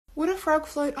Would a frog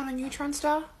float on a neutron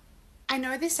star? I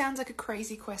know this sounds like a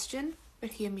crazy question,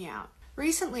 but hear me out.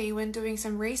 Recently, when doing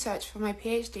some research for my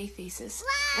PhD thesis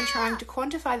and trying to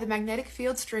quantify the magnetic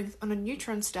field strength on a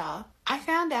neutron star, I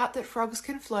found out that frogs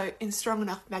can float in strong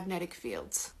enough magnetic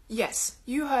fields. Yes,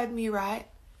 you heard me right.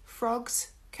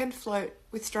 Frogs can float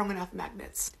with strong enough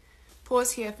magnets.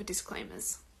 Pause here for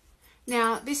disclaimers.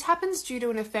 Now, this happens due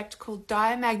to an effect called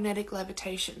diamagnetic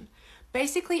levitation.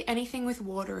 Basically, anything with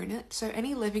water in it, so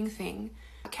any living thing,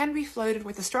 can be floated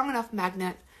with a strong enough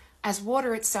magnet as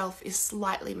water itself is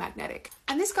slightly magnetic.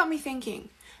 And this got me thinking,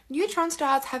 neutron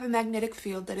stars have a magnetic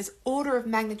field that is order of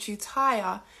magnitudes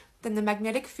higher than the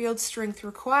magnetic field strength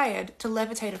required to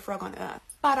levitate a frog on Earth.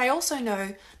 But I also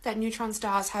know that neutron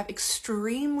stars have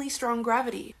extremely strong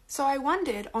gravity. So I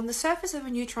wondered, on the surface of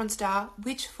a neutron star,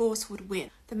 which force would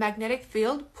win? The magnetic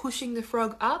field pushing the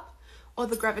frog up, or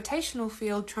the gravitational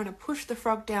field trying to push the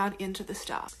frog down into the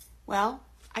star? Well,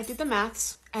 I did the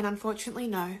maths, and unfortunately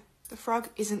no, the frog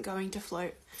isn't going to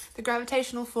float. The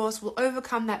gravitational force will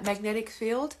overcome that magnetic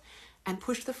field and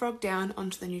push the frog down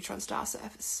onto the neutron star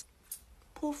surface.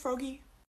 Poor froggy.